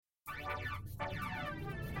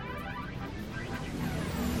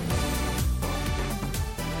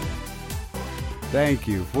Thank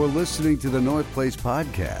you for listening to the North Place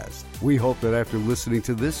Podcast. We hope that after listening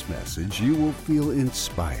to this message, you will feel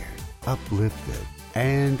inspired, uplifted,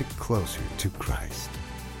 and closer to Christ.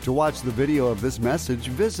 To watch the video of this message,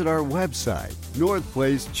 visit our website,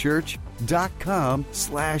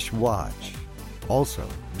 northplacechurch.com/watch. Also,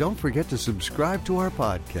 don't forget to subscribe to our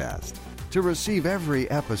podcast to receive every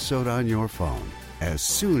episode on your phone as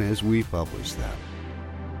soon as we publish them.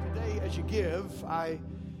 Today, as you give, I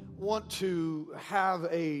want to have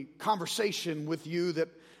a conversation with you that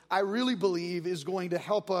I really believe is going to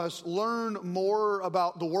help us learn more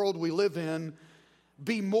about the world we live in,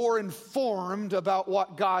 be more informed about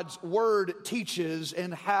what God's Word teaches,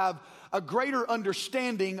 and have a greater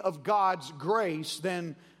understanding of God's grace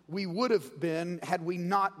than we would have been had we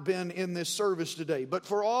not been in this service today. But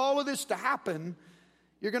for all of this to happen,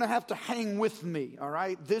 you're going to have to hang with me, all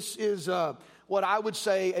right? This is what I would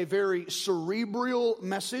say a very cerebral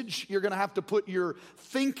message. You're going to have to put your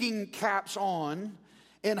thinking caps on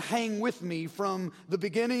and hang with me from the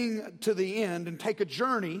beginning to the end and take a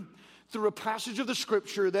journey through a passage of the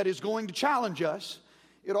Scripture that is going to challenge us.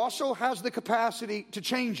 It also has the capacity to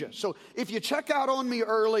change us. So if you check out on me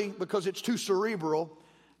early because it's too cerebral,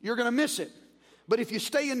 you're going to miss it. But if you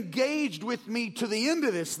stay engaged with me to the end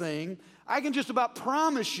of this thing, I can just about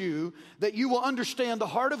promise you that you will understand the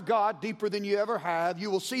heart of God deeper than you ever have. You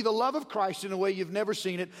will see the love of Christ in a way you've never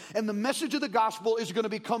seen it. And the message of the gospel is going to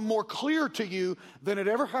become more clear to you than it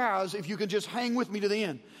ever has if you can just hang with me to the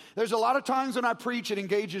end. There's a lot of times when I preach, it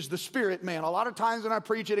engages the spirit man. A lot of times when I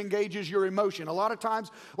preach, it engages your emotion. A lot of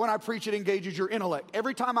times when I preach, it engages your intellect.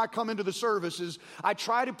 Every time I come into the services, I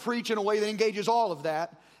try to preach in a way that engages all of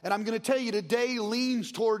that. And I'm going to tell you today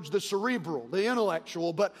leans towards the cerebral, the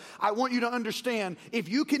intellectual. But I want you to understand, if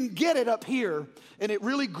you can get it up here and it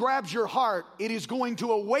really grabs your heart, it is going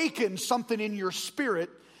to awaken something in your spirit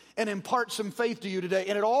and impart some faith to you today.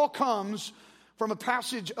 And it all comes from a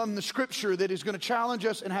passage on the Scripture that is going to challenge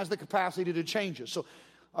us and has the capacity to change us. So,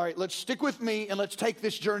 all right, let's stick with me and let's take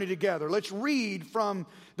this journey together. Let's read from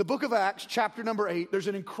the book of Acts, chapter number 8. There's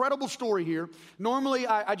an incredible story here. Normally,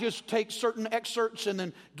 I just take certain excerpts and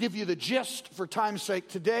then give you the gist for time's sake.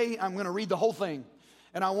 Today, I'm going to read the whole thing,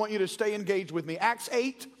 and I want you to stay engaged with me. Acts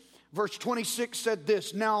 8, verse 26 said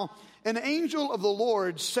this, "Now, an angel of the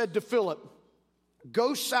Lord said to Philip,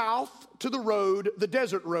 'Go south to the road, the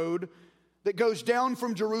desert road, that goes down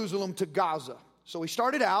from Jerusalem to Gaza.' So he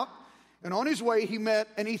started out. And on his way, he met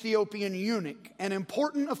an Ethiopian eunuch, an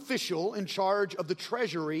important official in charge of the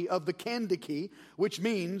treasury of the Kandake, which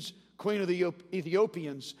means Queen of the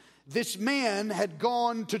Ethiopians. This man had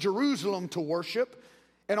gone to Jerusalem to worship,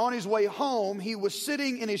 and on his way home, he was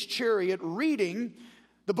sitting in his chariot reading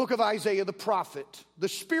the book of Isaiah the prophet. The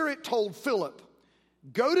Spirit told Philip,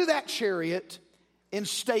 'Go to that chariot and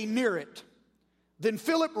stay near it.' Then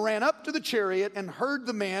Philip ran up to the chariot and heard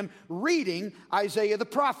the man reading Isaiah the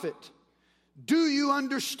prophet. 'Do you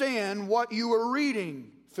understand what you are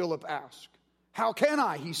reading?' Philip asked. 'How can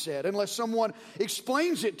I,' he said, 'unless someone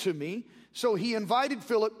explains it to me?' So he invited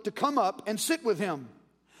Philip to come up and sit with him.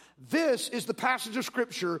 This is the passage of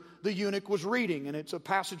Scripture the eunuch was reading, and it's a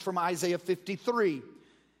passage from Isaiah 53.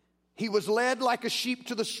 'He was led like a sheep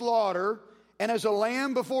to the slaughter, and as a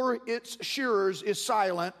lamb before its shearers is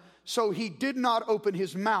silent, so he did not open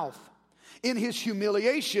his mouth. In his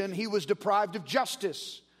humiliation, he was deprived of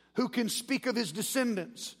justice. Who can speak of his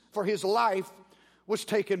descendants? For his life was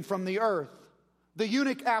taken from the earth.' The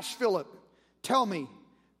eunuch asked Philip, 'Tell me,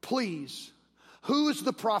 please, who is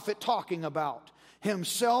the prophet talking about?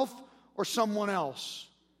 Himself or someone else?'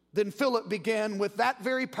 Then Philip began with that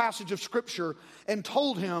very passage of Scripture and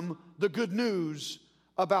told him the good news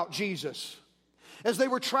about Jesus. As they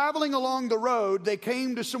were traveling along the road, they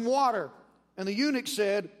came to some water. And the eunuch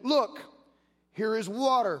said, 'Look, here is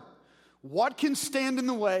water. What can stand in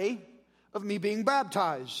the way of me being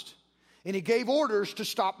baptized?' And he gave orders to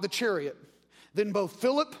stop the chariot. Then both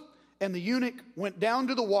Philip and the eunuch went down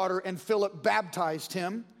to the water, and Philip baptized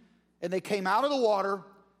him. And they came out of the water,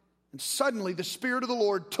 and suddenly the Spirit of the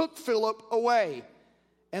Lord took Philip away.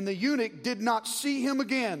 And the eunuch did not see him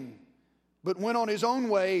again, but went on his own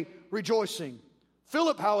way rejoicing.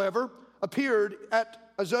 Philip, however, appeared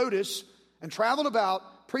at Azotus and traveled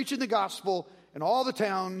about, preaching the gospel in all the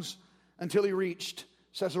towns until he reached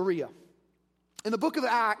Caesarea." In the book of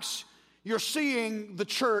Acts, you're seeing the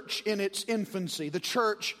church in its infancy, the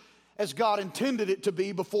church as God intended it to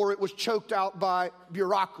be before it was choked out by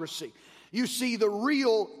bureaucracy. You see the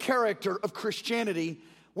real character of Christianity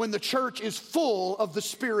when the church is full of the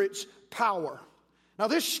Spirit's power. Now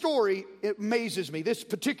this story, it amazes me. This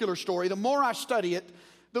particular story, the more I study it,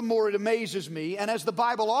 the more it amazes me. And as the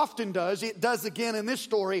Bible often does, it does again in this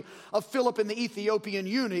story of Philip and the Ethiopian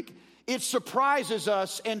eunuch. It surprises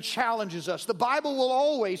us and challenges us. The Bible will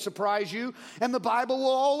always surprise you, and the Bible will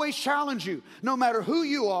always challenge you. No matter who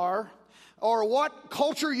you are, or what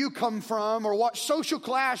culture you come from, or what social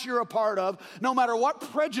class you're a part of, no matter what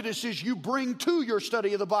prejudices you bring to your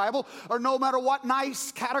study of the Bible, or no matter what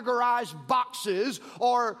nice categorized boxes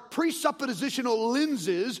or presuppositional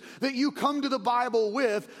lenses that you come to the Bible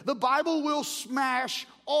with, the Bible will smash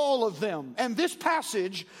all of them. And this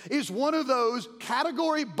passage is one of those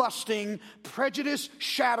category-busting,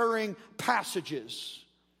 prejudice-shattering passages.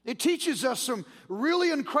 It teaches us some really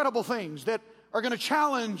incredible things that are going to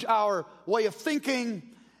challenge our way of thinking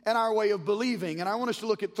and our way of believing. And I want us to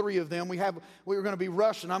look at three of them. We're going to be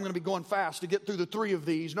rushed, and I'm going to be going fast to get through the three of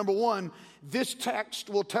these. Number one, this text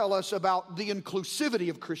will tell us about the inclusivity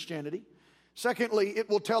of Christianity. Secondly, it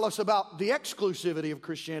will tell us about the exclusivity of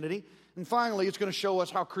Christianity. And finally, it's going to show us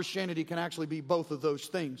how Christianity can actually be both of those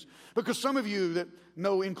things. Because some of you that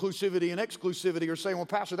know inclusivity and exclusivity are saying, well,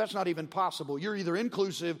 Pastor, that's not even possible. You're either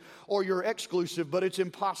inclusive or you're exclusive, but it's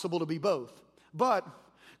impossible to be both. But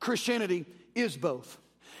Christianity is both.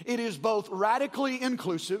 It is both radically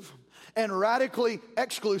inclusive and radically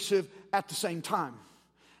exclusive at the same time.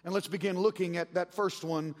 And let's begin looking at that first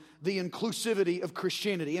one, the inclusivity of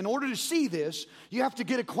Christianity. In order to see this, you have to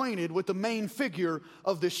get acquainted with the main figure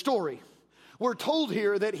of this story. We're told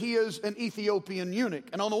here that he is an Ethiopian eunuch.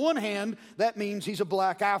 And on the one hand, that means he's a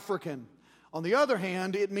black African. On the other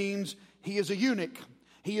hand, it means he is a eunuch.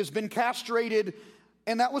 He has been castrated,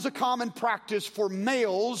 and that was a common practice for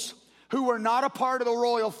males who were not a part of the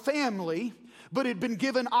royal family, but had been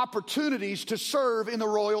given opportunities to serve in the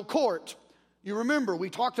royal court. You remember,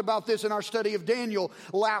 we talked about this in our study of Daniel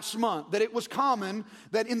last month, that it was common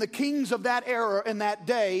that in the kings of that era and that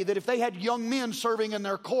day, that if they had young men serving in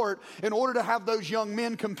their court, in order to have those young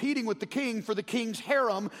men competing with the king for the king's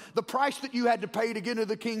harem, the price that you had to pay to get into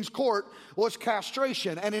the king's court was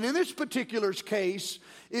castration. And in this particular case,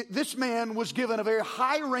 this man was given a very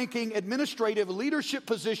high-ranking administrative leadership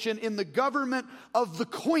position in the government of the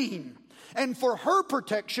queen. And for her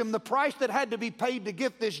protection, the price that had to be paid to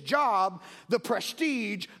get this job, the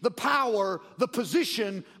prestige, the power, the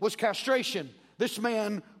position, was castration. This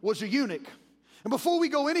man was a eunuch. And before we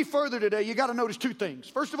go any further today, you got to notice two things.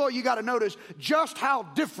 First of all, you got to notice just how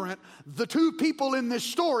different the two people in this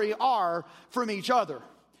story are from each other.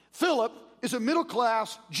 Philip is a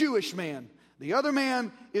middle-class Jewish man. The other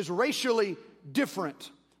man is racially different.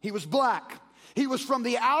 He was black. He was from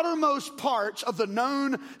the outermost parts of the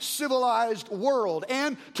known civilized world.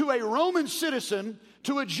 And to a Roman citizen,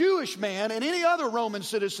 to a Jewish man, and any other Roman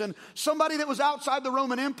citizen, somebody that was outside the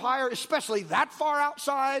Roman Empire, especially that far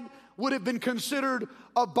outside, would have been considered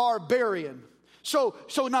a barbarian. So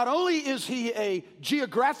not only is he a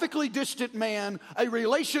geographically distant man, a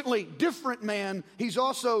relationally different man, he's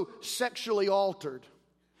also sexually altered.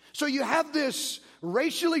 So you have this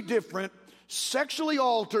racially different, sexually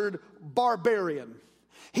altered barbarian.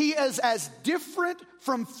 He is as different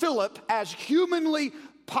from Philip as humanly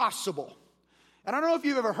possible. And I don't know if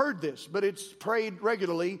you've ever heard this, but it's prayed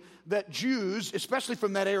regularly that Jews, especially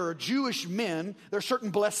from that era, Jewish men, there are certain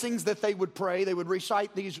blessings that they would pray. They would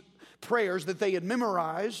recite these prayers that they had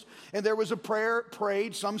memorized. And there was a prayer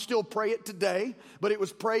prayed, some still pray it today, but it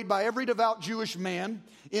was prayed by every devout Jewish man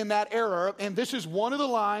in that era. And this is one of the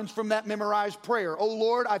lines from that memorized prayer. Oh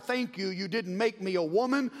Lord, I thank you, you didn't make me a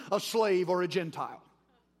woman, a slave, or a Gentile.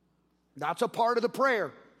 That's a part of the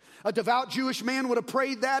prayer. A devout Jewish man would have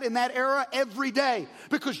prayed that in that era every day,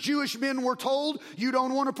 because Jewish men were told you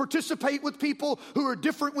don't want to participate with people who are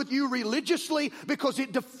different with you religiously because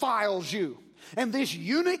it defiles you. And this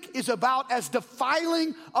eunuch is about as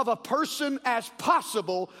defiling of a person as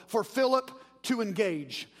possible for Philip to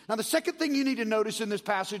engage. Now, the second thing you need to notice in this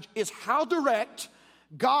passage is how direct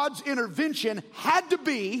God's intervention had to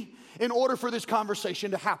be in order for this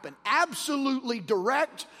conversation to happen. Absolutely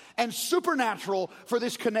direct and supernatural for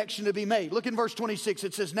this connection to be made. Look in verse 26.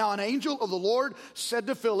 It says, now an angel of the Lord said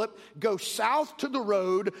to Philip, go south to the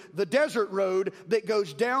road, the desert road that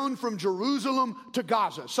goes down from Jerusalem to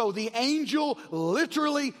Gaza. So the angel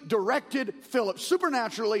literally directed Philip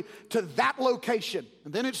supernaturally to that location.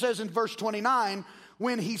 And then it says in verse 29,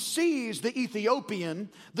 when he sees the Ethiopian,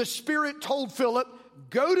 the Spirit told Philip,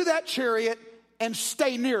 go to that chariot and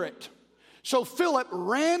stay near it. So Philip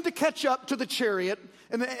ran to catch up to the chariot,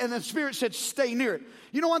 and the Spirit said, stay near it.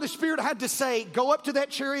 You know why the Spirit had to say, go up to that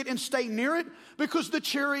chariot and stay near it? Because the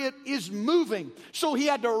chariot is moving. So he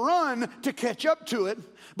had to run to catch up to it,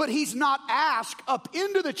 but he's not asked up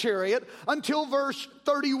into the chariot until verse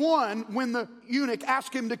 31 when the eunuch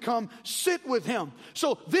asked him to come sit with him.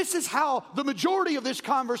 So this is how the majority of this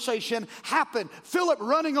conversation happened. Philip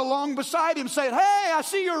running along beside him saying, hey, I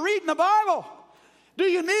see you're reading the Bible. Do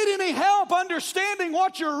you need any help understanding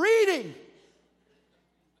what you're reading?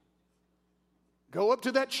 Go up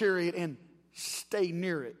to that chariot and stay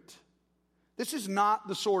near it. This is not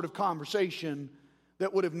the sort of conversation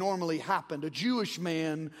that would have normally happened. A Jewish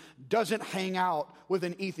man doesn't hang out with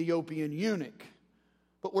an Ethiopian eunuch.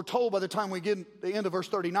 But we're told by the time we get to the end of verse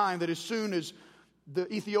 39 that as soon as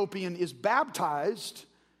the Ethiopian is baptized,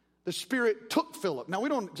 the Spirit took Philip. Now, we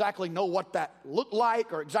don't exactly know what that looked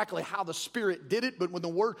like or exactly how the Spirit did it, but when the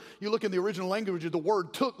word, you look in the original language, the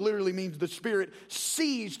word took literally means the Spirit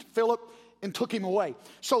seized Philip and took him away.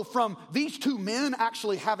 So from these two men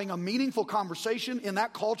actually having a meaningful conversation in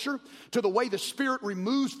that culture to the way the Spirit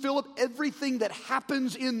removes Philip, everything that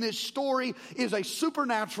happens in this story is a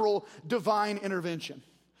supernatural divine intervention.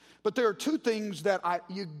 But there are two things that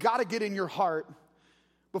you got to get in your heart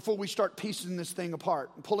before we start piecing this thing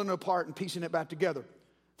apart, pulling it apart and piecing it back together.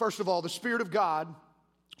 First of all, the Spirit of God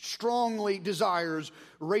strongly desires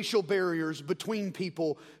racial barriers between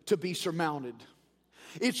people to be surmounted.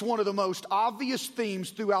 It's one of the most obvious themes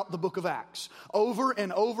throughout the book of Acts. Over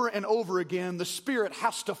and over and over again, the Spirit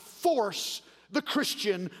has to force the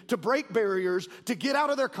Christian to break barriers, to get out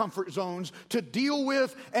of their comfort zones, to deal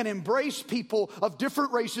with and embrace people of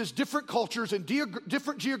different races, different cultures, and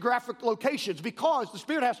different geographic locations, because the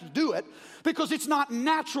Spirit has to do it, because it's not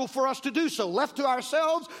natural for us to do so. Left to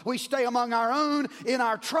ourselves, we stay among our own in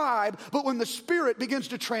our tribe, but when the Spirit begins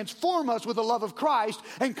to transform us with the love of Christ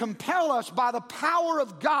and compel us by the power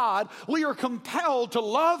of God, we are compelled to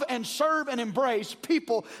love and serve and embrace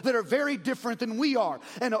people that are very different than we are.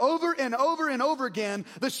 And over and over and over again,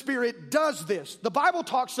 the Spirit does this. The Bible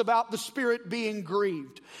talks about the Spirit being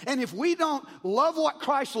grieved. And if we don't love what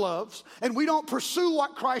Christ loves, and we don't pursue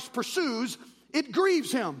what Christ pursues, it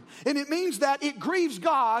grieves Him. And it means that it grieves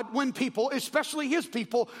God when people, especially His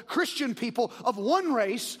people, Christian people of one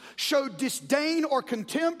race, show disdain or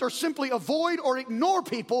contempt or simply avoid or ignore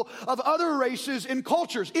people of other races and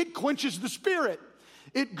cultures. It quenches the Spirit.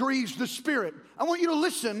 It grieves the Spirit. I want you to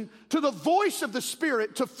listen to the voice of the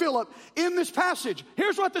Spirit to Philip in this passage.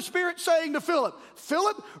 Here's what the Spirit's saying to Philip.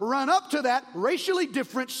 Philip, run up to that racially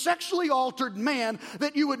different, sexually altered man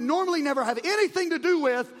that you would normally never have anything to do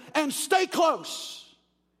with, and stay close.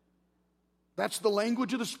 That's the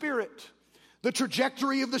language of the Spirit. The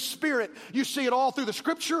trajectory of the Spirit. You see it all through the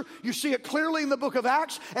Scripture. You see it clearly in the book of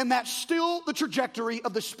Acts. And that's still the trajectory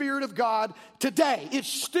of the Spirit of God today. It's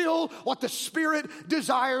still what the Spirit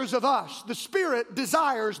desires of us. The Spirit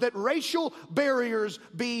desires that racial barriers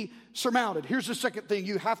be surmounted. Here's the second thing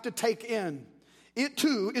you have to take in. It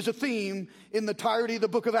too is a theme in the entirety of the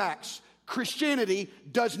book of Acts. Christianity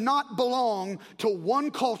does not belong to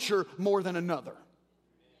one culture more than another.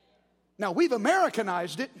 Now, we've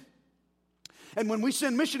Americanized it. And when we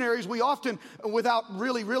send missionaries, we often, without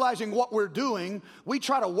really realizing what we're doing, we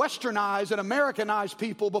try to Westernize and Americanize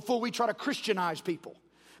people before we try to Christianize people.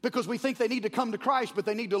 Because we think they need to come to Christ, but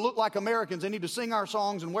they need to look like Americans. They need to sing our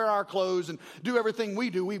songs and wear our clothes and do everything we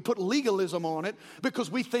do. We put legalism on it because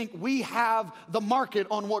we think we have the market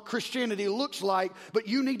on what Christianity looks like. But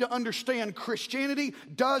you need to understand Christianity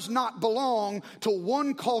does not belong to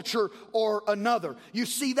one culture or another. You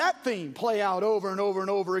see that theme play out over and over and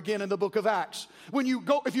over again in the book of Acts. When you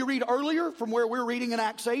go, if you read earlier from where we're reading in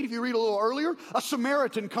Acts 8, if you read a little earlier, a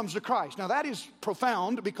Samaritan comes to Christ. Now that is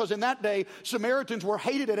profound because in that day, Samaritans were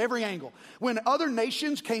hated at every angle. When other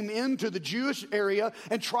nations came into the Jewish area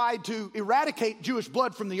and tried to eradicate Jewish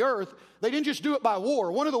blood from the earth, they didn't just do it by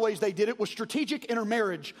war. One of the ways they did it was strategic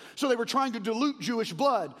intermarriage. So they were trying to dilute Jewish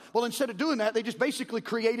blood. Well, instead of doing that, they just basically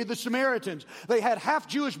created the Samaritans. They had half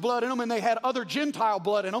Jewish blood in them and they had other Gentile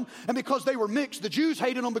blood in them. And because they were mixed, the Jews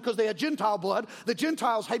hated them because they had Gentile blood. The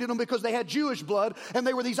Gentiles hated them because they had Jewish blood. And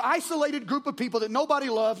they were these isolated group of people that nobody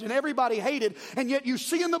loved and everybody hated. And yet you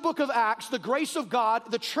see in the book of Acts, the grace of God,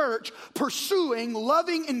 the church, pursuing,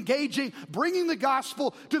 loving, engaging, bringing the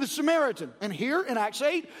gospel to the Samaritan. And here in Acts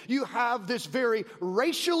 8, you have this very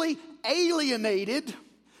racially alienated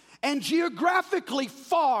and geographically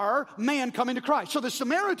far man coming to Christ. So the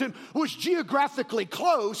Samaritan was geographically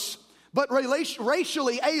close, but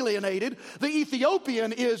racially alienated. The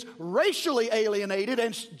Ethiopian is racially alienated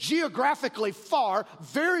and geographically far,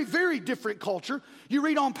 very, very different culture. You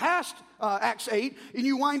read on past Acts 8, and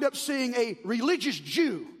you wind up seeing a religious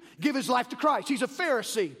Jew give his life to Christ. He's a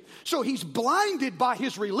Pharisee. So he's blinded by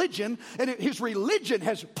his religion, and his religion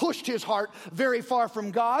has pushed his heart very far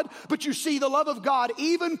from God. But you see the love of God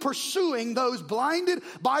even pursuing those blinded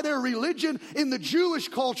by their religion in the Jewish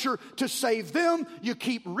culture to save them. You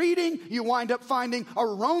keep reading, you wind up finding a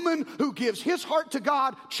Roman who gives his heart to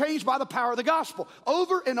God, changed by the power of the gospel.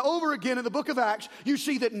 Over and over again in the book of Acts, you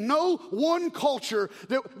see that no one culture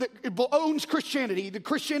that owns Christianity. The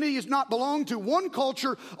Christianity is not belong to one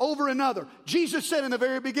culture over another. Jesus said in the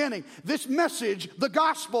very beginning, this message, the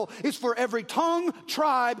gospel, is for every tongue,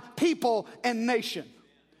 tribe, people, and nation.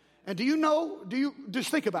 And do you just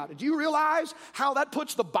think about it? Do you realize how that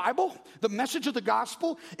puts the Bible, the message of the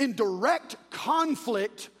gospel, in direct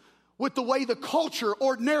conflict with the way the culture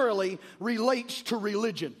ordinarily relates to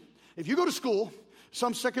religion? If you go to school,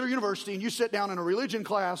 some secular university, and you sit down in a religion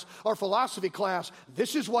class or philosophy class,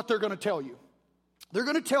 this is what they're going to tell you. They're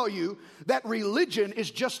going to tell you that religion is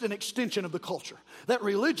just an extension of the culture. That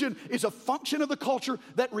religion is a function of the culture.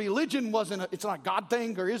 That religion it's not a God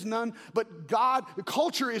thing, there is none. But the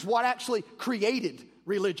culture is what actually created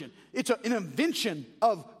religion. It's an invention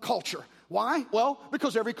of culture. Why? Well,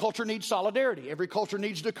 because every culture needs solidarity. Every culture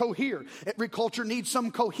needs to cohere. Every culture needs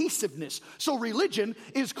some cohesiveness. So religion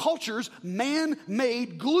is culture's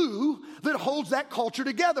man-made glue that holds that culture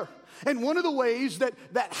together. And one of the ways that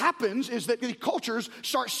happens is that the cultures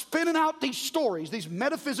start spinning out these stories, these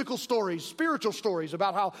metaphysical stories, spiritual stories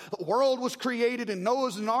about how the world was created and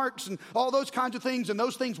Noah's and arks and all those kinds of things, and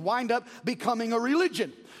those things wind up becoming a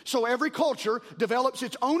religion. So every culture develops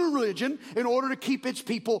its own religion in order to keep its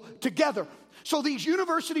people together. So these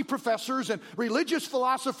university professors and religious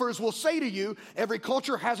philosophers will say to you, every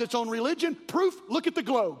culture has its own religion. Proof, look at the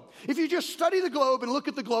globe. If you just study the globe and look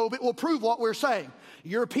at the globe, it will prove what we're saying.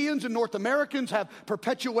 Europeans and North Americans have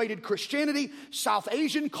perpetuated Christianity. South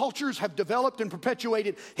Asian cultures have developed and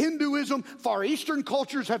perpetuated Hinduism. Far Eastern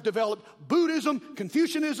cultures have developed Buddhism,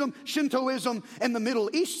 Confucianism, Shintoism, and the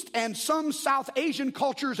Middle East. And some South Asian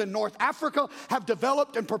cultures in North Africa have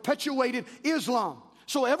developed and perpetuated Islam.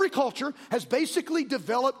 So every culture has basically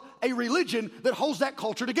developed a religion that holds that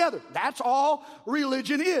culture together. That's all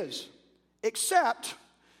religion is. Except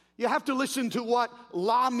you have to listen to what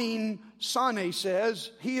Lamin Sanneh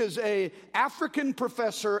says. He is an African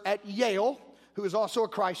professor at Yale who is also a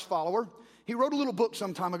Christ follower. He wrote a little book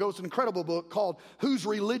some time ago. It's an incredible book called Whose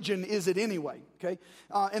Religion Is It Anyway? Okay,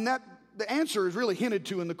 and the answer is really hinted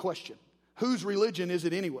to in the question. Whose religion is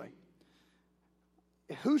it anyway?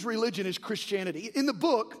 Whose religion is Christianity? In the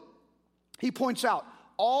book, he points out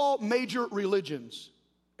all major religions,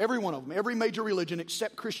 every one of them, every major religion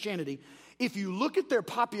except Christianity, if you look at their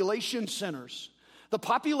population centers, the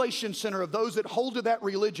population center of those that hold to that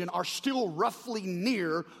religion are still roughly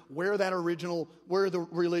near where the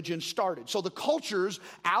religion started. So the cultures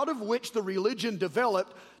out of which the religion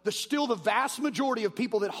developed, the vast majority of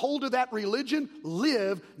people that hold to that religion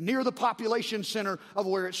live near the population center of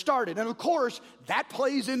where it started. And of course, that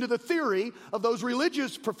plays into the theory of those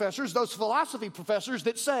religious professors, those philosophy professors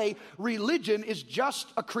that say religion is just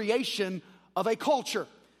a creation of a culture.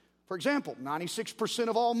 For example, 96%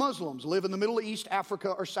 of all Muslims live in the Middle East,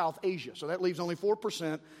 Africa, or South Asia. So that leaves only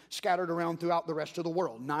 4% scattered around throughout the rest of the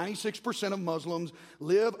world. 96% of Muslims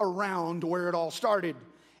live around where it all started.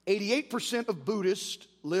 88% of Buddhists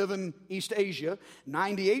live in East Asia.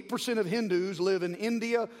 98% of Hindus live in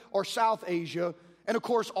India or South Asia. And of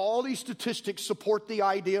course, all these statistics support the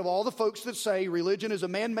idea of all the folks that say religion is a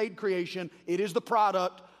man-made creation. It is the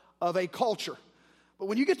product of a culture. But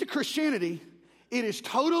when you get to Christianity, it is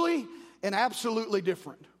totally and absolutely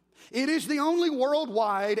different. It is the only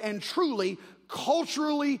worldwide and truly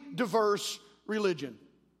culturally diverse religion.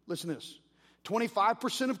 Listen to this.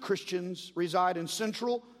 25% of Christians reside in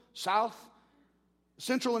Central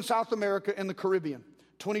and South America and the Caribbean.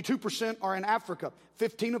 22% are in Africa.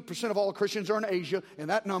 15% of all Christians are in Asia, and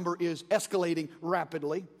that number is escalating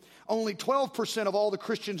rapidly. Only 12% of all the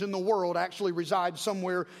Christians in the world actually reside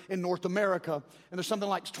somewhere in North America, and there's something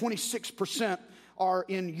like 26% are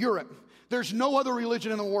in Europe. There's no other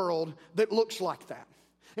religion in the world that looks like that.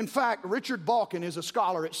 In fact, Richard Balkan is a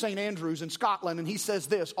scholar at St. Andrews in Scotland, and he says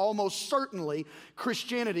this: almost certainly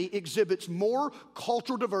Christianity exhibits more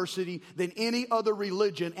cultural diversity than any other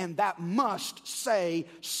religion, and that must say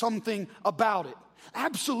something about it.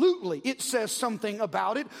 Absolutely, it says something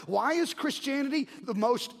about it. Why is Christianity the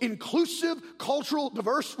most inclusive, cultural,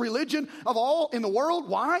 diverse religion of all in the world?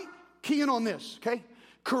 Why? Key in on this, okay?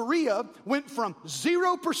 Korea went from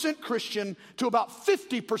 0% Christian to about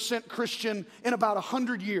 50% Christian in about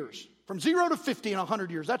 100 years. From 0 to 50 in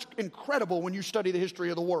 100 years. That's incredible when you study the history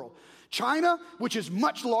of the world. China, which is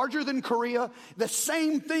much larger than Korea, the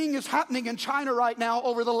same thing is happening in China right now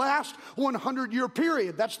over the last 100-year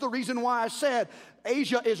period. That's the reason why I said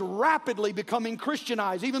Asia is rapidly becoming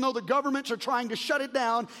Christianized. Even though the governments are trying to shut it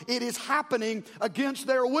down, it is happening against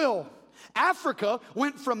their will. Africa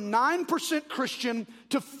went from 9% Christian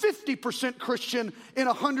to 50% Christian in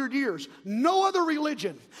 100 years. No other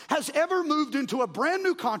religion has ever moved into a brand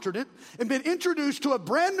new continent and been introduced to a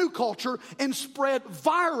brand new culture and spread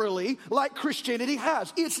virally like Christianity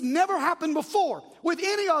has. It's never happened before with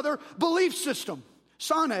any other belief system.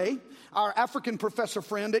 Sane, our African professor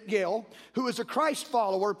friend at Yale, who is a Christ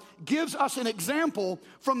follower, gives us an example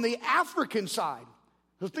from the African side.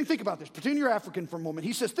 Think about this. Pretend you're African for a moment.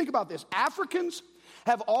 He says, think about this. Africans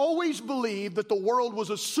have always believed that the world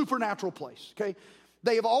was a supernatural place, okay?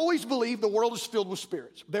 They have always believed the world is filled with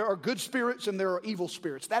spirits. There are good spirits and there are evil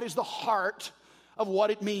spirits. That is the heart of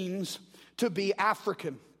what it means to be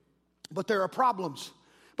African. But there are problems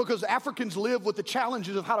because Africans live with the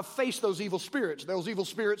challenges of how to face those evil spirits. Those evil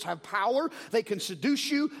spirits have power. They can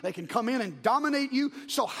seduce you. They can come in and dominate you.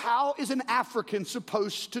 So how is an African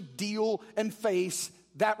supposed to deal and face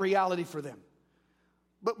that reality for them?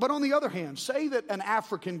 But on the other hand, say that an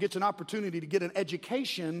African gets an opportunity to get an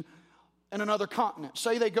education in another continent.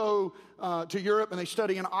 Say they go to Europe and they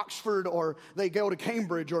study in Oxford, or they go to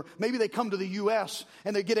Cambridge, or maybe they come to the U.S.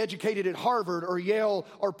 and they get educated at Harvard or Yale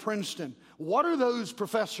or Princeton. What are those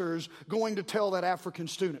professors going to tell that African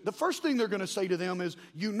student? The first thing they're going to say to them is,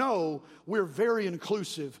 you know, we're very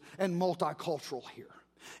inclusive and multicultural here.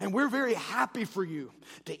 And we're very happy for you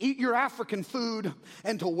to eat your African food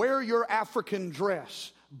and to wear your African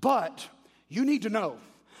dress. But you need to know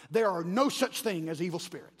there are no such thing as evil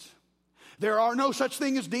spirits. There are no such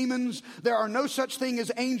thing as demons. There are no such thing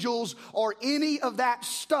as angels or any of that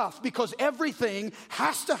stuff, because everything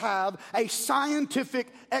has to have a scientific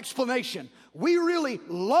explanation. We really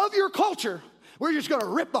love your culture. We're just going to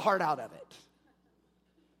rip the heart out of it.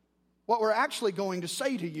 What we're actually going to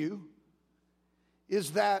say to you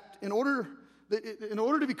is that in order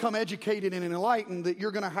to become educated and enlightened, that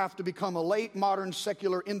you're going to have to become a late modern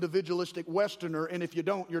secular individualistic Westerner, and if you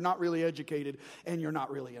don't, you're not really educated and you're not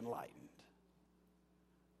really enlightened.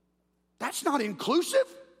 That's not inclusive.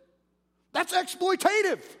 That's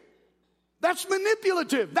exploitative. That's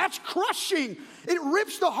manipulative. That's crushing. It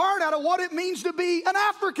rips the heart out of what it means to be an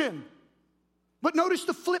African. But notice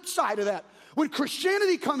the flip side of that. When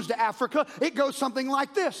Christianity comes to Africa, it goes something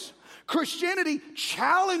like this. Christianity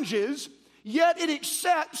challenges, yet it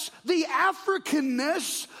accepts the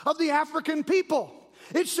Africanness of the African people.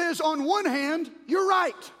 It says, on one hand, you're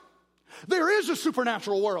right. There is a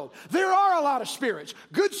supernatural world. There are a lot of spirits,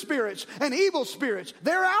 good spirits and evil spirits.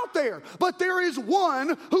 They're out there. But there is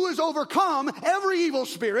one who has overcome every evil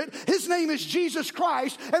spirit. His name is Jesus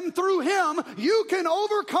Christ. And through him, you can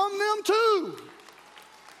overcome them too.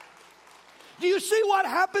 Do you see what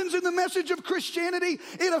happens in the message of Christianity?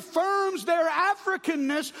 It affirms their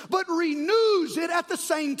Africanness, but renews it at the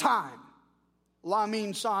same time.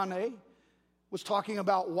 Lamine Sane was talking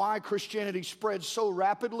about why Christianity spread so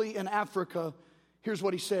rapidly in Africa. Here's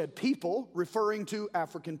what he said. People, referring to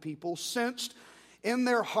African people, sensed in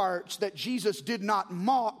their hearts that Jesus did not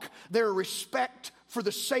mock their respect for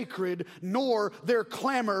the sacred, nor their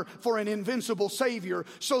clamor for an invincible Savior.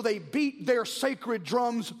 So they beat their sacred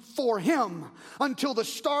drums for him until the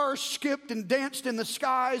stars skipped and danced in the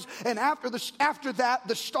skies. And after that,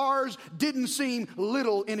 the stars didn't seem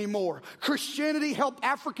little anymore. Christianity helped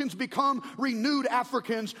Africans become renewed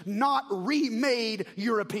Africans, not remade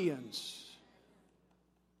Europeans.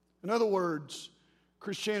 In other words,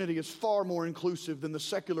 Christianity is far more inclusive than the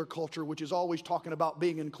secular culture, which is always talking about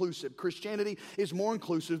being inclusive. Christianity is more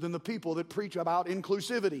inclusive than the people that preach about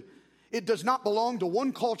inclusivity. It does not belong to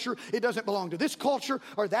one culture. It doesn't belong to this culture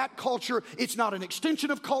or that culture. It's not an extension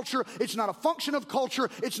of culture. It's not a function of culture.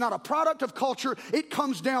 It's not a product of culture. It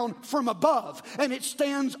comes down from above, and it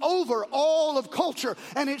stands over all of culture.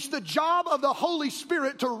 And it's the job of the Holy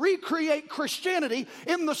Spirit to recreate Christianity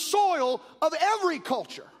in the soil of every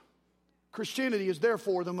culture. Christianity is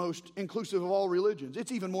therefore the most inclusive of all religions.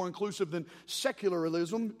 It's even more inclusive than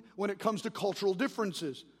secularism when it comes to cultural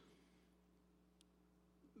differences.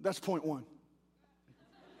 That's point one.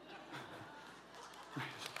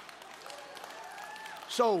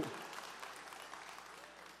 So,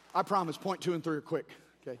 I promise point 2 and 3 are quick,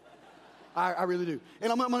 okay? I really do. And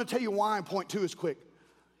I'm going to tell you why point 2 is quick.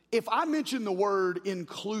 If I mention the word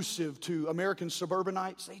inclusive to American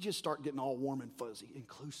suburbanites, they just start getting all warm and fuzzy.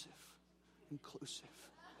 Inclusive, inclusive,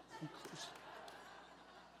 inclusive.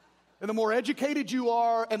 And the more educated you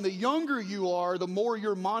are and the younger you are, the more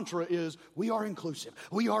your mantra is, we are inclusive,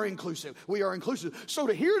 we are inclusive, we are inclusive. So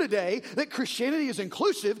to hear today that Christianity is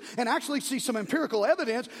inclusive and actually see some empirical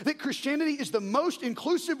evidence that Christianity is the most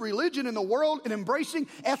inclusive religion in the world in embracing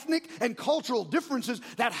ethnic and cultural differences,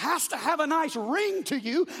 that has to have a nice ring to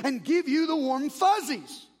you and give you the warm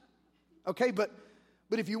fuzzies. Okay, but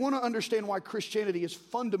if you want to understand why Christianity is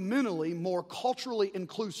fundamentally more culturally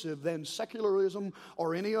inclusive than secularism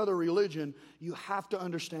or any other religion, you have to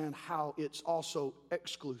understand how it's also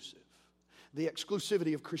exclusive. The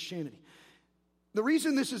exclusivity of Christianity. The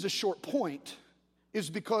reason this is a short point is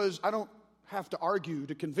because I don't have to argue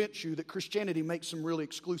to convince you that Christianity makes some really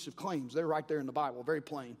exclusive claims. They're right there in the Bible, very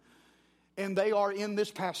plain. And they are in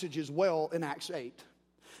this passage as well in Acts 8.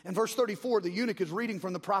 In verse 34, the eunuch is reading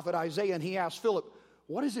from the prophet Isaiah, and he asks Philip,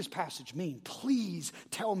 what does this passage mean? Please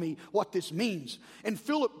tell me what this means. And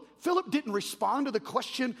Philip didn't respond to the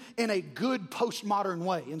question in a good postmodern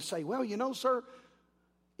way and say, well, you know, sir,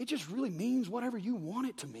 it just really means whatever you want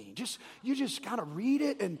it to mean. You just got to read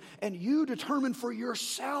it and you determine for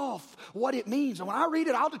yourself what it means. And when I read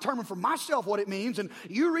it, I'll determine for myself what it means. And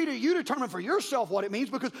you read it, you determine for yourself what it means,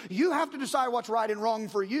 because you have to decide what's right and wrong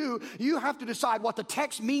for you. You have to decide what the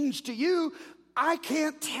text means to you. I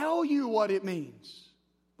can't tell you what it means.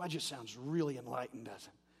 That just sounds really enlightened, doesn't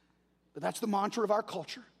it? But that's the mantra of our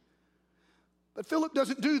culture. But Philip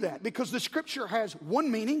doesn't do that, because the scripture has one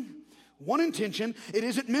meaning, one intention. It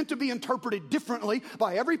isn't meant to be interpreted differently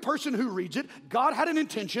by every person who reads it. God had an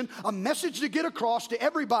intention, a message to get across to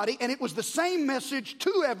everybody, and it was the same message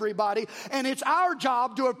to everybody. And it's our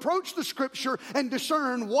job to approach the scripture and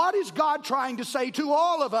discern what is God trying to say to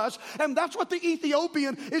all of us. And that's what the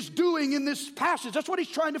Ethiopian is doing in this passage. That's what he's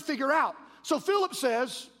trying to figure out. So Philip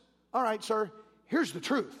says, all right, sir, here's the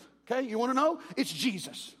truth. Okay, you want to know? It's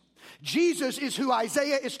Jesus. Jesus is who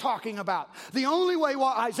Isaiah is talking about. The only way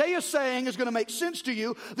what Isaiah is saying is going to make sense to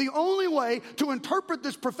you, the only way to interpret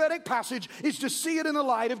this prophetic passage is to see it in the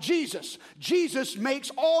light of Jesus. Jesus makes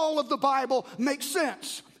all of the Bible make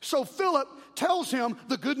sense. So Philip tells him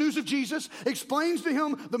the good news of Jesus, explains to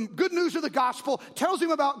him the good news of the gospel, tells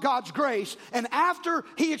him about God's grace, and after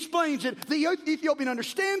he explains it, the Ethiopian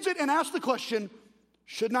understands it and asks the question,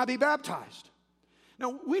 shouldn't I be baptized?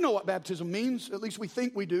 Now, we know what baptism means. At least we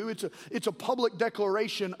think we do. It's a public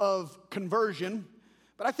declaration of conversion.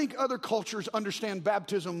 But I think other cultures understand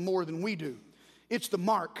baptism more than we do. It's the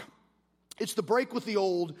mark. It's the break with the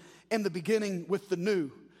old and the beginning with the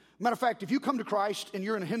new. Matter of fact, if you come to Christ and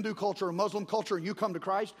you're in a Hindu culture or Muslim culture and you come to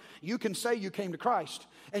Christ, you can say you came to Christ.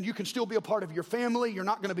 And you can still be a part of your family. You're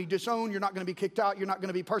not going to be disowned. You're not going to be kicked out. You're not going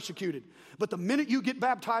to be persecuted. But the minute you get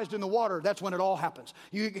baptized in the water, that's when it all happens.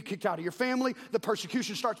 You get kicked out of your family. The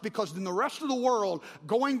persecution starts, because in the rest of the world,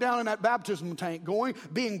 going down in that baptism tank,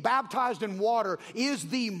 being baptized in water is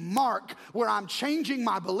the mark where I'm changing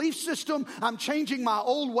my belief system. I'm changing my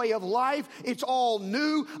old way of life. It's all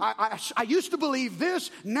new. I used to believe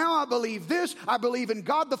this. Now I believe this. I believe in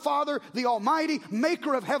God the Father, the Almighty,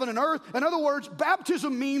 maker of heaven and earth. In other words,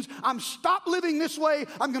 baptism means I'm stopped living this way.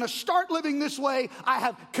 I'm going to start living this way. I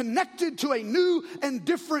have connected to a new and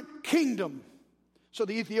different kingdom. So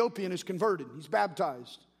the Ethiopian is converted. He's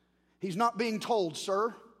baptized. He's not being told,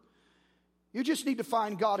 sir, you just need to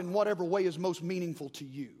find God in whatever way is most meaningful to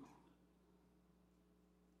you.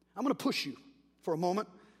 I'm going to push you for a moment.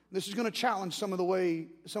 This is going to challenge some of the way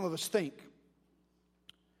some of us think.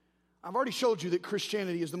 I've already showed you that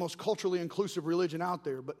Christianity is the most culturally inclusive religion out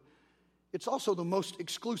there, but it's also the most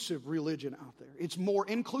exclusive religion out there. It's more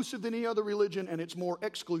inclusive than any other religion, and it's more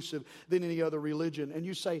exclusive than any other religion. And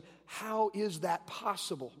you say, how is that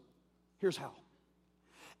possible? Here's how.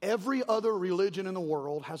 Every other religion in the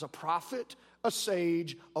world has a prophet, a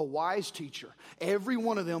sage, a wise teacher. Every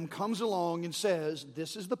one of them comes along and says,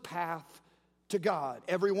 this is the path to God.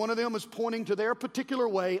 Every one of them is pointing to their particular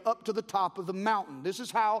way up to the top of the mountain. This is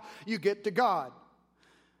how you get to God.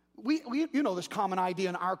 We this common idea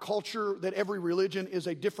in our culture that every religion is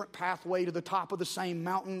a different pathway to the top of the same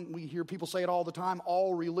mountain. We hear people say it all the time.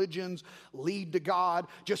 All religions lead to God.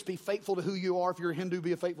 Just be faithful to who you are. If you're a Hindu,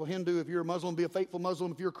 be a faithful Hindu. If you're a Muslim, be a faithful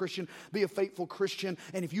Muslim. If you're a Christian, be a faithful Christian.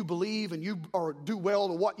 And if you believe and you do well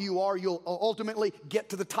to what you are, you'll ultimately get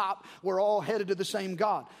to the top. We're all headed to the same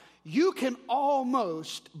God. You can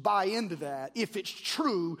almost buy into that if it's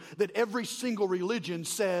true that every single religion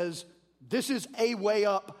says this is a way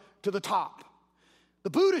up to the top. The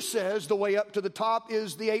Buddhist says the way up to the top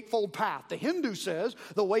is the Eightfold Path. The Hindu says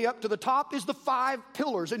the way up to the top is the 5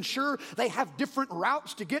 pillars. And sure, they have different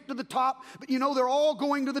routes to get to the top, but you know, they're all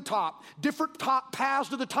going to the top. Different top paths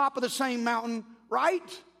to the top of the same mountain, right?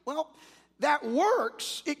 Well, that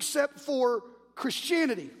works except for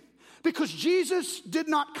Christianity. Because Jesus did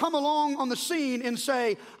not come along on the scene and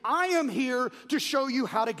say, I am here to show you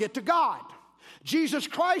how to get to God. Jesus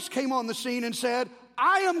Christ came on the scene and said,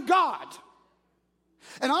 I am God.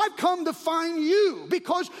 And I've come to find you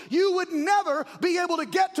because you would never be able to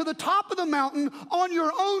get to the top of the mountain on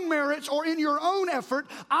your own merits or in your own effort.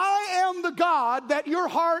 I am the God that your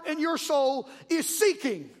heart and your soul is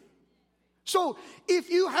seeking. So if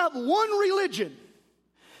you have one religion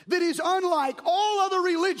that is unlike all other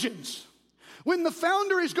religions, when the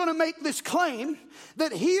founder is going to make this claim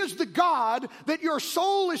that he is the God that your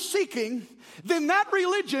soul is seeking, then that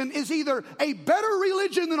religion is either a better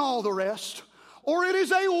religion than all the rest, or it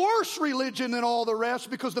is a worse religion than all the rest,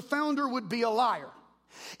 because the founder would be a liar.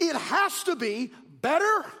 It has to be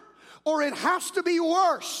better or it has to be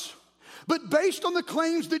worse. But based on the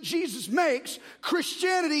claims that Jesus makes,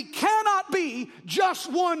 Christianity cannot be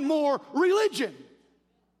just one more religion.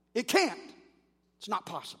 It can't. It's not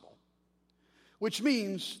possible. Which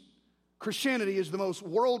means Christianity is the most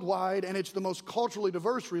worldwide and it's the most culturally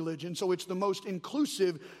diverse religion, so it's the most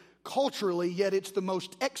inclusive culturally, yet it's the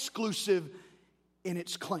most exclusive in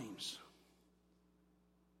its claims.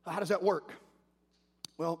 How does that work?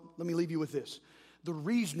 Well, let me leave you with this. The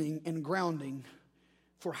reasoning and grounding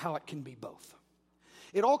for how it can be both.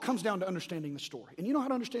 It all comes down to understanding the story. And you know how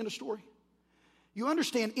to understand a story? You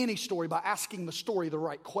understand any story by asking the story the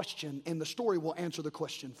right question, and the story will answer the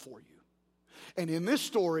question for you. And in this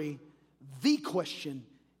story, the question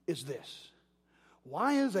is this: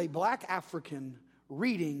 why is a black African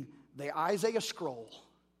reading the Isaiah scroll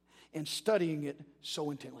and studying it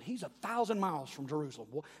so intently? He's 1,000 miles from Jerusalem.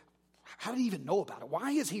 How did he even know about it?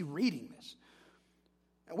 Why is he reading this?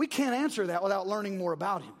 And we can't answer that without learning more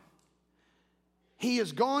about him. He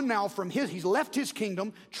is gone now he's left his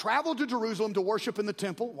kingdom, traveled to Jerusalem to worship in the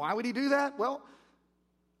temple. Why would he do that? Well,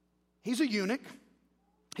 he's a eunuch.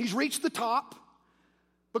 He's reached the top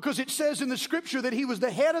because it says in the scripture that he was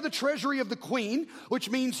the head of the treasury of the queen, which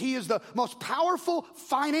means he is the most powerful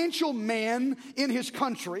financial man in his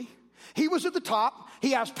country. He was at the top.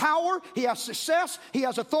 He has power, he has success, he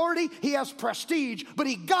has authority, he has prestige, but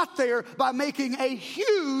he got there by making a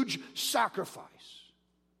huge sacrifice.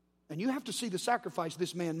 And you have to see the sacrifice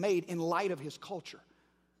this man made in light of his culture.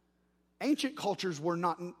 Ancient cultures were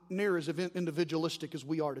not near as individualistic as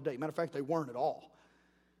we are today. Matter of fact, they weren't at all.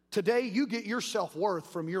 Today, you get your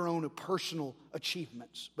self-worth from your own personal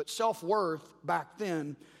achievements. But self-worth back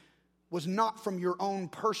then was not from your own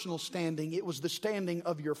personal standing. It was the standing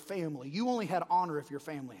of your family. You only had honor if your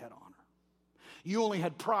family had honor. You only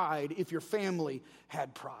had pride if your family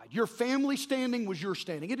had pride. Your family standing was your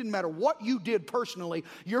standing. It didn't matter what you did personally,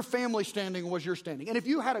 your family standing was your standing. And if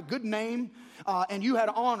you had a good name and you had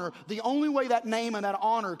honor, the only way that name and that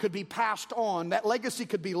honor could be passed on, that legacy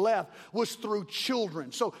could be left, was through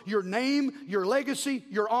children. So your name, your legacy,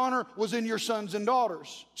 your honor was in your sons and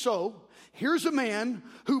daughters. So here's a man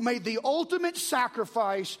who made the ultimate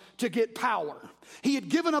sacrifice to get power. He had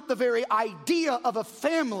given up the very idea of a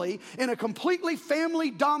family in a completely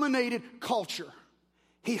family-dominated culture.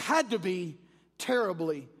 He had to be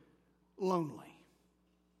terribly lonely.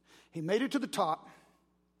 He made it to the top,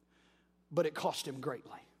 but it cost him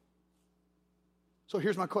greatly. So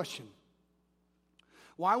here's my question.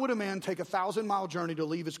 Why would a man take a 1,000-mile journey to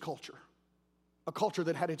leave his culture? A culture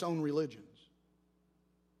that had its own religions.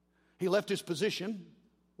 He left his position,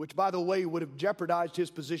 which, by the way, would have jeopardized his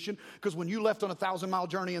position, because when you left on a 1,000-mile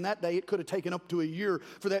journey in that day, it could have taken up to a year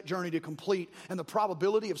for that journey to complete. And the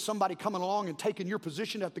probability of somebody coming along and taking your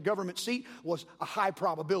position at the government seat was a high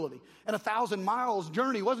probability. And a 1,000 miles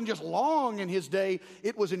journey wasn't just long in his day,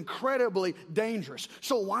 it was incredibly dangerous.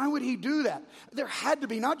 So why would he do that? There had to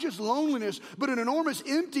be not just loneliness, but an enormous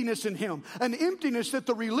emptiness in him. An emptiness that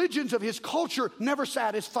the religions of his culture never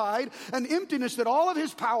satisfied. An emptiness that all of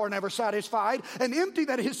his power never satisfied. An empty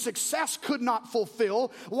that his success could not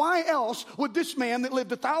fulfill. Why else would this man that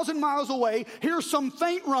lived 1,000 miles away hear some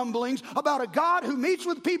faint rumblings about a God who meets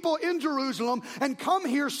with people in Jerusalem and come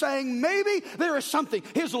here saying maybe there is something?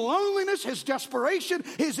 His loneliness, his desperation,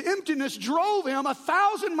 his emptiness drove him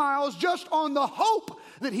 1,000 miles just on the hope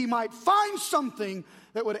that he might find something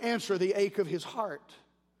that would answer the ache of his heart.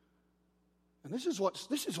 And this is what's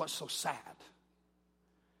so sad.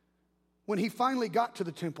 When he finally got to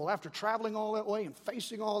the temple, after traveling all that way and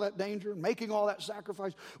facing all that danger, making all that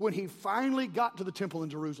sacrifice, when he finally got to the temple in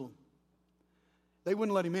Jerusalem, they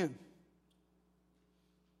wouldn't let him in.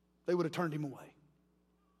 They would have turned him away.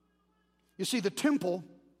 You see, the temple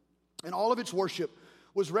and all of its worship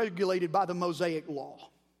was regulated by the Mosaic Law.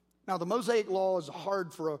 Now, the Mosaic Law is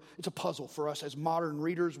it's a puzzle for us as modern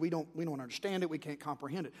readers. We don't understand it. We can't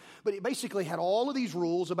comprehend it. But it basically had all of these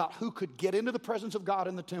rules about who could get into the presence of God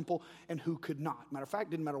in the temple and who could not. Matter of fact,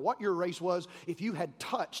 it didn't matter what your race was. If you had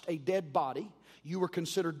touched a dead body, you were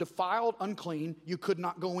considered defiled, unclean. You could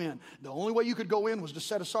not go in. The only way you could go in was to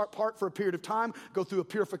set apart for a period of time, go through a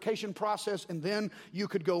purification process, and then you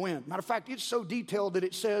could go in. Matter of fact, it's so detailed that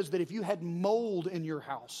it says that if you had mold in your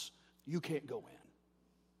house, you can't go in.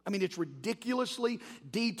 I mean, it's ridiculously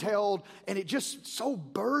detailed, and it just so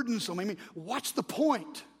burdensome. I mean, what's the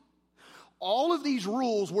point? All of these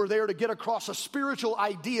rules were there to get across a spiritual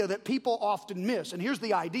idea that people often miss. And here's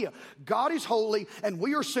the idea. God is holy, and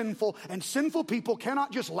we are sinful, and sinful people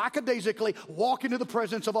cannot just lackadaisically walk into the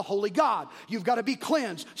presence of a holy God. You've got to be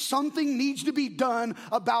cleansed. Something needs to be done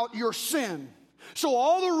about your sin. So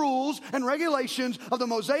all the rules and regulations of the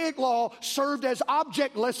Mosaic Law served as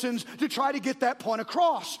object lessons to try to get that point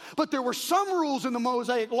across. But there were some rules in the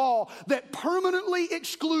Mosaic Law that permanently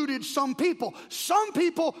excluded some people. Some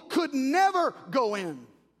people could never go in.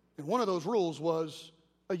 And one of those rules was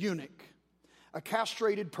a eunuch. A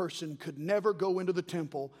castrated person could never go into the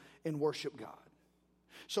temple and worship God.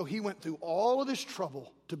 So he went through all of this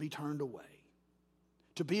trouble to be turned away,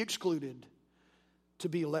 to be excluded, to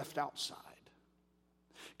be left outside.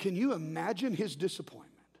 Can you imagine his disappointment?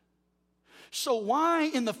 So why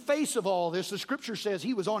in the face of all this, the scripture says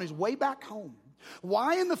he was on his way back home.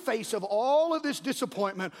 Why in the face of all of this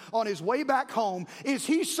disappointment on his way back home is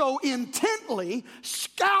he so intently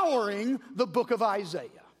scouring the book of Isaiah?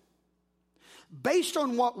 Based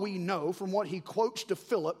on what we know from what he quotes to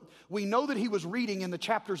Philip, we know that he was reading in the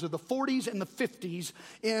chapters of the 40s and the 50s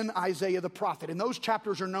in Isaiah the prophet. And those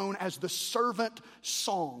chapters are known as the servant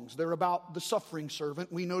songs. They're about the suffering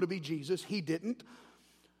servant. We know to be Jesus. He didn't.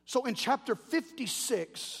 So in chapter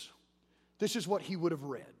 56, this is what he would have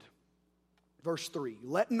read. Verse 3,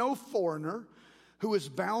 "Let no foreigner who is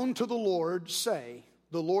bound to the Lord say,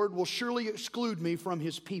 'The Lord will surely exclude me from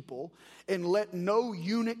his people,' and let no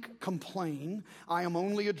eunuch complain, 'I am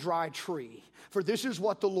only a dry tree.' For this is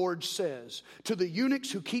what the Lord says, 'To the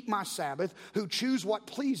eunuchs who keep my Sabbath, who choose what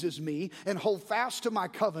pleases me, and hold fast to my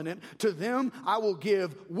covenant, to them I will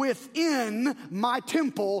give within my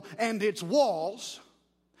temple and its walls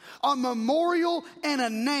a memorial and a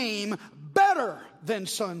name better than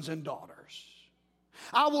sons and daughters.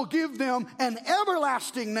 I will give them an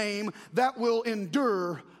everlasting name that will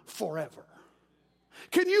endure forever.'"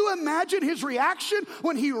 Can you imagine his reaction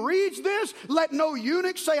when he reads this? Let no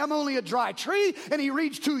eunuch say, "I'm only a dry tree." And he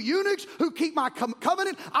reads, "To eunuchs who keep my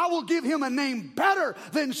covenant, I will give him a name better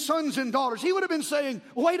than sons and daughters." He would have been saying,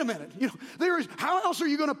 wait a minute, how else are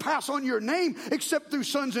you going to pass on your name except through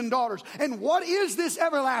sons and daughters? And what is this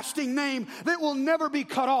everlasting name that will never be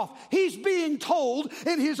cut off? He's being told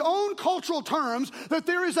in his own cultural terms that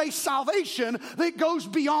there is a salvation that goes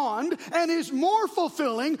beyond and is more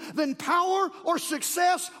fulfilling than power or success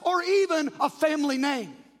or even a family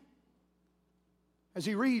name. As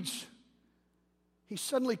he reads, he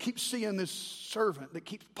suddenly keeps seeing this servant that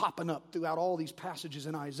keeps popping up throughout all these passages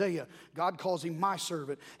in Isaiah. God calls him my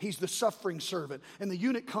servant. He's the suffering servant. And the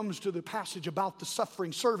eunuch comes to the passage about the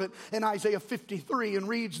suffering servant in Isaiah 53 and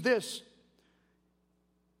reads this.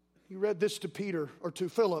 He read this to Peter or to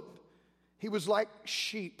Philip. "He was like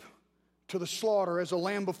sheep to the slaughter, as a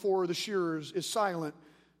lamb before the shearers is silent.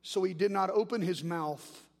 So he did not open his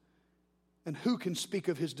mouth. And who can speak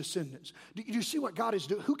of his descendants?" Do you see what God is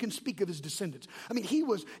doing? Who can speak of his descendants? I mean, he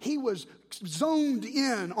was zoned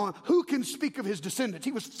in on who can speak of his descendants.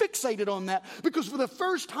 He was fixated on that because for the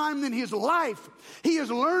first time in his life, he is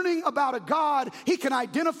learning about a God he can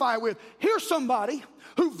identify with. Here's somebody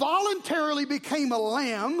who voluntarily became a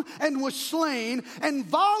lamb and was slain and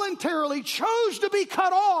voluntarily chose to be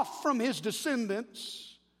cut off from his descendants.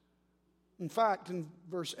 In fact, in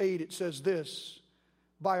verse 8 it says this,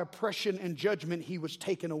 "By oppression and judgment he was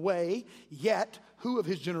taken away, yet who of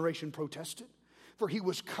his generation protested? For he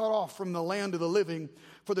was cut off from the land of the living.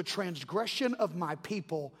 For the transgression of my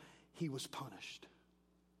people he was punished."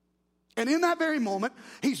 And in that very moment,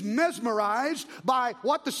 he's mesmerized by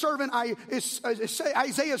what the servant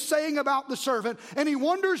Isaiah is saying about the servant, and he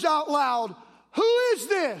wonders out loud, "Who is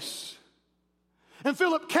this?" And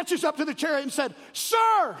Philip catches up to the chariot and said,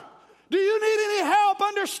 "Sir, do you need any help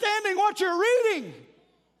understanding what you're reading?"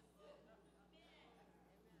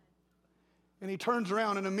 And he turns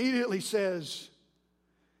around and immediately says,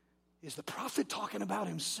 "Is the prophet talking about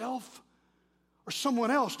himself or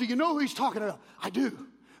someone else. Do you know who he's talking about? I do.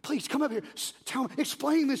 Please come up here. Tell me,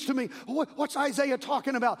 explain this to me. What's Isaiah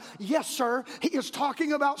talking about? Yes, sir. He is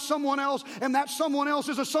talking about someone else, and that someone else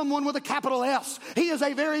is a someone with a capital S. He is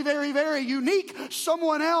a very, very, very unique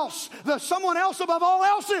someone else. The someone else above all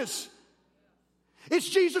else's. It's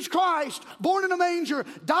Jesus Christ, born in a manger,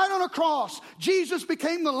 died on a cross. Jesus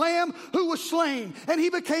became the lamb who was slain. And he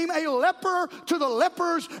became a leper to the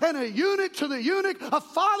lepers and a eunuch to the eunuch, a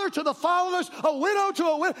father to the fatherless, a widow to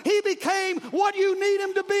a widow. He became what you need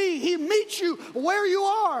him to be. He meets you where you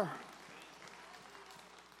are.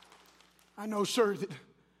 I know, sir,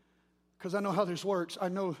 because I know how this works. I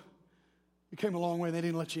know you came a long way and they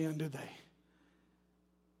didn't let you in, did they?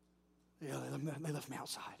 Yeah, they left me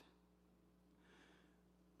outside.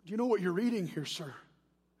 Do you know what you're reading here, sir?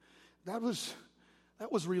 That was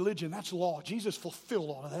religion. That's law. Jesus fulfilled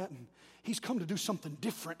all of that, and he's come to do something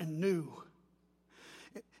different and new.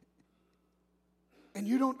 And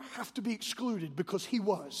you don't have to be excluded because he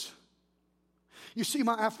was. You see,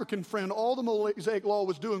 my African friend, all the Mosaic law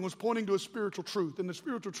was doing was pointing to a spiritual truth, and the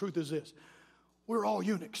spiritual truth is this: we're all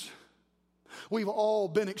eunuchs. We've all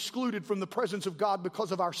been excluded from the presence of God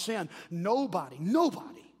because of our sin. Nobody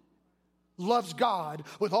loves God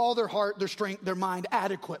with all their heart, their strength, their mind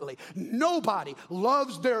adequately. Nobody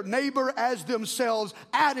loves their neighbor as themselves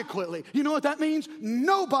adequately. You know what that means?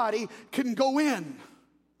 Nobody can go in.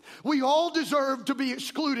 We all deserve to be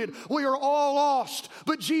excluded. We are all lost.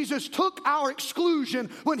 But Jesus took our exclusion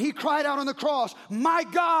when he cried out on the cross, my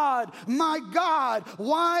God,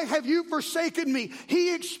 why have you forsaken me?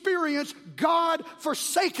 He experienced God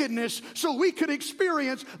forsakenness so we could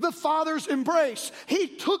experience the Father's embrace. He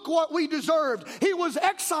took what we deserved. He was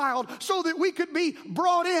exiled so that we could be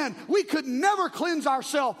brought in. We could never cleanse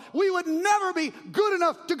ourselves. We would never be good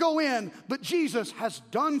enough to go in. But Jesus has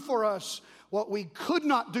done for us what we could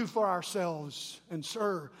not do for ourselves. And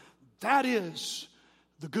sir, that is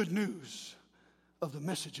the good news of the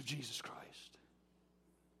message of Jesus Christ.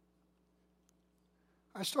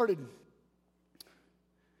 I started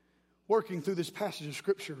working through this passage of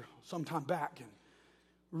Scripture some time back and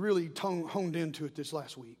really honed into it this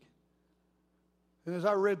last week. And as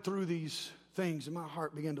I read through these things, my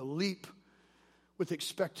heart began to leap with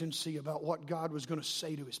expectancy about what God was going to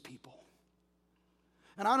say to his people.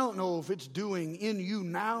 And I don't know if it's doing in you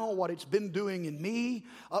now what it's been doing in me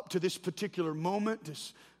up to this particular moment,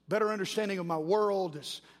 this better understanding of my world,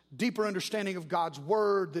 this deeper understanding of God's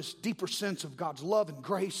word, this deeper sense of God's love and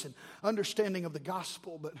grace and understanding of the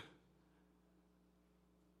gospel. But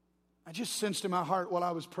I just sensed in my heart while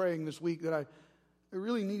I was praying this week that I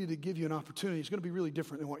really needed to give you an opportunity. It's going to be really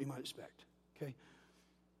different than what you might expect, okay?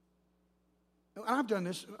 And I've done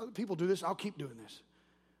this. Other people do this. I'll keep doing this.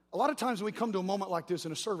 A lot of times when we come to a moment like this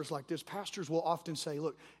in a service like this, pastors will often say,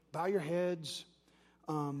 look, bow your heads,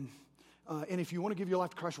 and if you want to give your life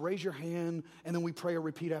to Christ, raise your hand, and then we pray a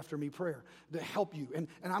repeat after me prayer to help you. And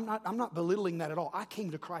I'm not belittling that at all. I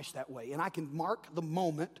came to Christ that way, and I can mark the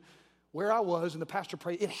moment where I was and the pastor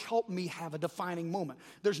prayed. It helped me have a defining moment.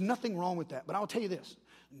 There's nothing wrong with that, but I'll tell you this.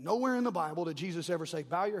 Nowhere in the Bible did Jesus ever say,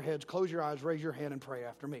 bow your heads, close your eyes, raise your hand, and pray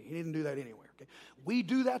after me. He didn't do that anywhere. Okay? We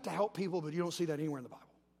do that to help people, but you don't see that anywhere in the Bible.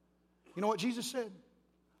 You know what Jesus said?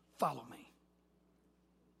 Follow me.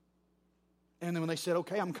 And then when they said,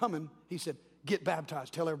 okay, I'm coming, he said, get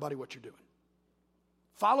baptized. Tell everybody what you're doing.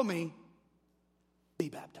 Follow me. Be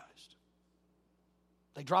baptized.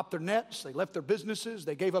 They dropped their nets. They left their businesses.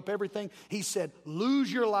 They gave up everything. He said,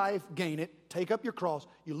 lose your life, gain it. Take up your cross.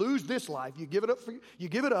 You lose this life. You give it up. You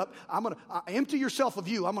give it up. I'm going to empty yourself of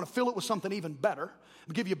you. I'm going to fill it with something even better.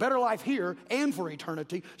 I'll give you a better life here and for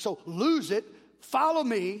eternity. So lose it. Follow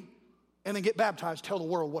me. And then get baptized. Tell the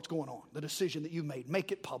world what's going on. The decision that you made.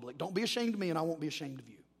 Make it public. Don't be ashamed of me and I won't be ashamed of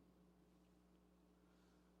you.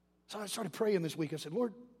 So I started praying this week. I said,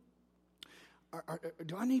 Lord,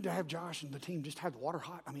 do I need to have Josh and the team just have the water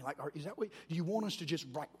hot? I mean, is that what, do you want us to just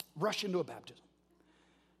rush into a baptism?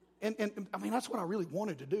 And I mean, that's what I really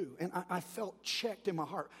wanted to do. And I felt checked in my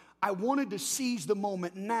heart. I wanted to seize the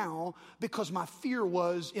moment now because my fear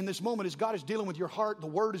was in this moment as God is dealing with your heart, the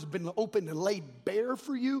word has been opened and laid bare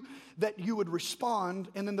for you, that you would respond.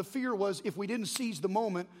 And then the fear was if we didn't seize the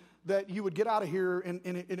moment that you would get out of here and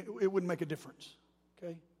it wouldn't make a difference,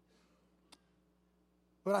 okay?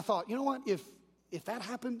 But I thought, you know what, if that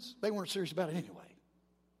happens, they weren't serious about it anyway.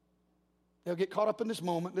 They'll get caught up in this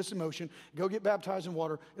moment, this emotion, go get baptized in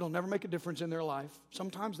water. It'll never make a difference in their life.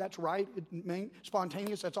 Sometimes that's right,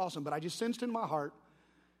 spontaneous, that's awesome. But I just sensed in my heart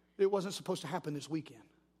it wasn't supposed to happen this weekend.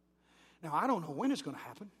 Now, I don't know when it's going to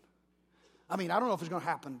happen. I mean, I don't know if it's going to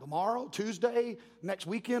happen tomorrow, Tuesday, next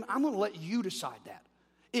weekend. I'm going to let you decide that.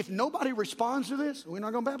 If nobody responds to this, we're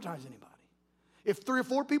not going to baptize anybody. If 3 or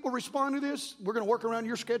 4 people respond to this, we're going to work around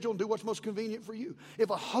your schedule and do what's most convenient for you. If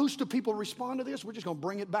a host of people respond to this, we're just going to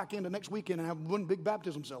bring it back into next weekend and have one big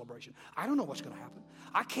baptism celebration. I don't know what's going to happen.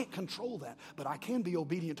 I can't control that, but I can be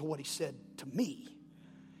obedient to what he said to me.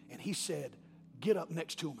 And he said, get up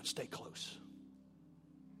next to him and stay close.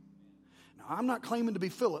 Now, I'm not claiming to be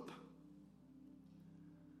Philip.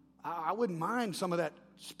 I wouldn't mind some of that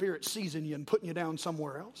Spirit seizing you and putting you down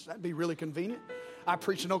somewhere else. That'd be really convenient. I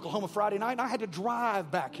preached in Oklahoma Friday night, and I had to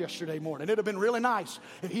drive back yesterday morning. It'd have been really nice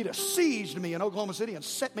if he'd have seized me in Oklahoma City and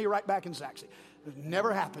set me right back in Saxe. It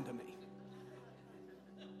never happened to me.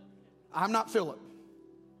 I'm not Philip,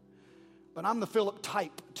 but I'm the Philip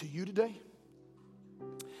type to you today.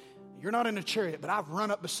 You're not in a chariot, but I've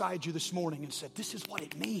run up beside you this morning and said, this is what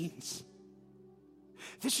it means.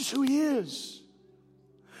 This is who he is.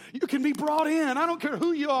 You can be brought in. I don't care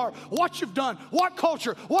who you are, what you've done, what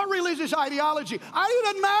culture, what religious ideology. It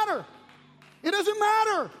doesn't matter. It doesn't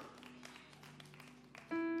matter.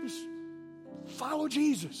 Just follow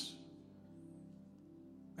Jesus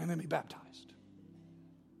and then be baptized.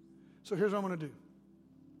 So here's what I'm going to do.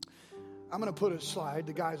 I'm going to put a slide,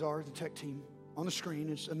 the guys are, the tech team, on the screen.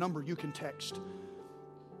 It's a number you can text.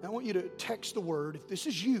 And I want you to text the word. If this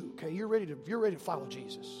is you, okay, you're ready to follow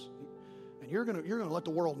Jesus. And you're gonna let the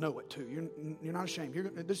world know it too. You're not ashamed.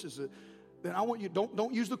 Then I want you,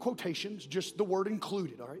 don't use the quotations, just the word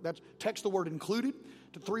included, all right? Text the word included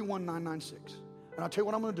to 31996. And I'll tell you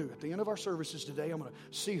what I'm going to do. At the end of our services today, I'm going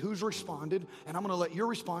to see who's responded, and I'm going to let your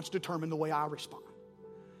response determine the way I respond.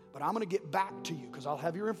 But I'm going to get back to you because I'll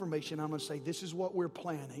have your information. I'm going to say, this is what we're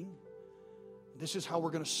planning. This is how we're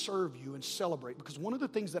going to serve you and celebrate. Because one of the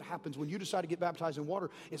things that happens when you decide to get baptized in water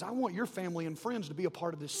is I want your family and friends to be a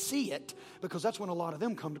part of this, see it, because that's when a lot of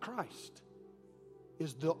them come to Christ,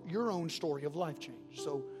 is your own story of life change.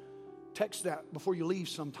 So text that before you leave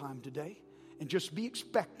sometime today, and just be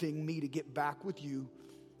expecting me to get back with you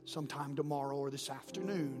sometime tomorrow or this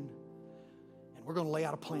afternoon, and we're going to lay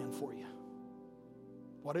out a plan for you,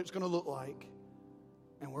 what it's going to look like,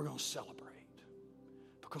 and we're going to celebrate.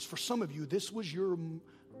 Because for some of you, this was your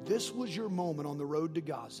moment on the road to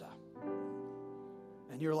Gaza.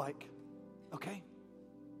 And you're like, okay,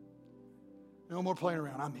 no more playing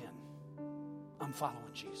around. I'm in. I'm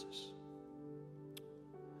following Jesus.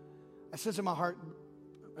 I sense in my heart,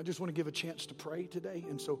 I just want to give a chance to pray today.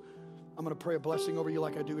 And so I'm going to pray a blessing over you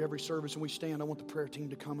like I do every service. And we stand. I want the prayer team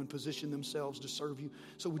to come and position themselves to serve you.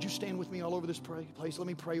 So would you stand with me all over this place? Let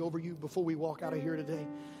me pray over you before we walk out of here today.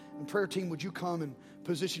 And prayer team, would you come and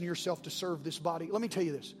position yourself to serve this body? Let me tell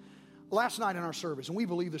you this. Last night in our service, and we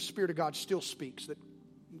believe the Spirit of God still speaks, that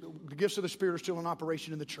the gifts of the Spirit are still in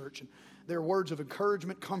operation in the church. And there are words of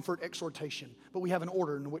encouragement, comfort, exhortation. But we have an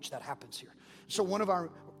order in which that happens here. So one of our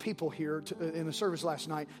people here in the service last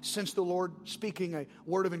night sensed the Lord speaking a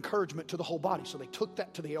word of encouragement to the whole body. So they took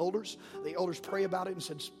that to the elders. The elders pray about it and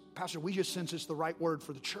said, Pastor, we just sense it's the right word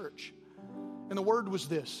for the church. And the word was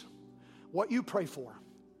this: what you pray for,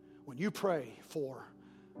 when you pray for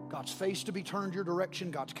God's face to be turned your direction,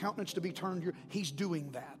 God's countenance to be turned He's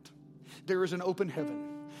doing that. There is an open heaven.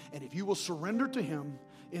 And if you will surrender to Him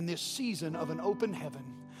in this season of an open heaven,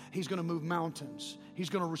 He's going to move mountains. He's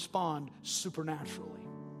going to respond supernaturally.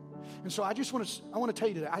 And so I want to tell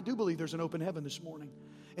you today, I do believe there's an open heaven this morning.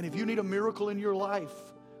 And if you need a miracle in your life,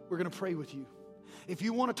 we're going to pray with you. If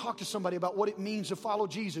you want to talk to somebody about what it means to follow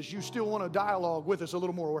Jesus, you still want to dialogue with us a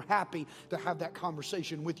little more, we're happy to have that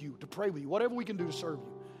conversation with you, to pray with you, whatever we can do to serve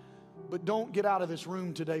you. But don't get out of this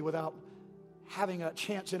room today without having a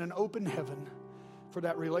chance in an open heaven for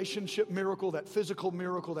that relationship miracle, that physical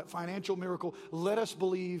miracle, that financial miracle. Let us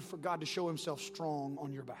believe for God to show Himself strong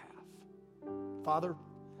on your behalf. Father,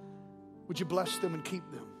 would you bless them and keep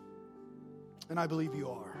them? And I believe you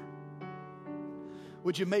are.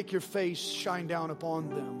 Would you make your face shine down upon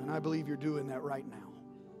them? And I believe you're doing that right now.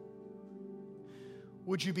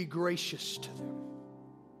 Would you be gracious to them?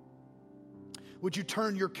 Would you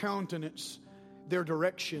turn your countenance their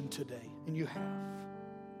direction today? And you have.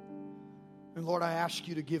 And Lord, I ask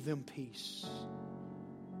you to give them peace.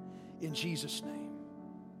 In Jesus' name,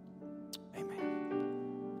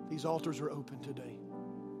 amen. These altars are open today.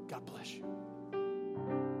 God bless you.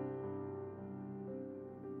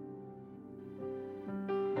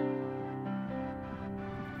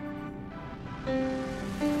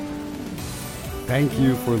 Thank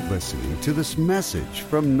you for listening to this message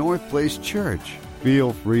from North Place Church.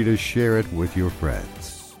 Feel free to share it with your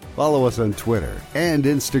friends. Follow us on Twitter and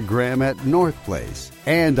Instagram at North Place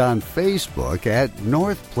and on Facebook at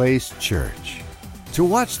North Place Church. To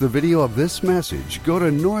watch the video of this message, go to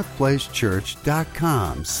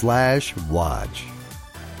northplacechurch.com/watch.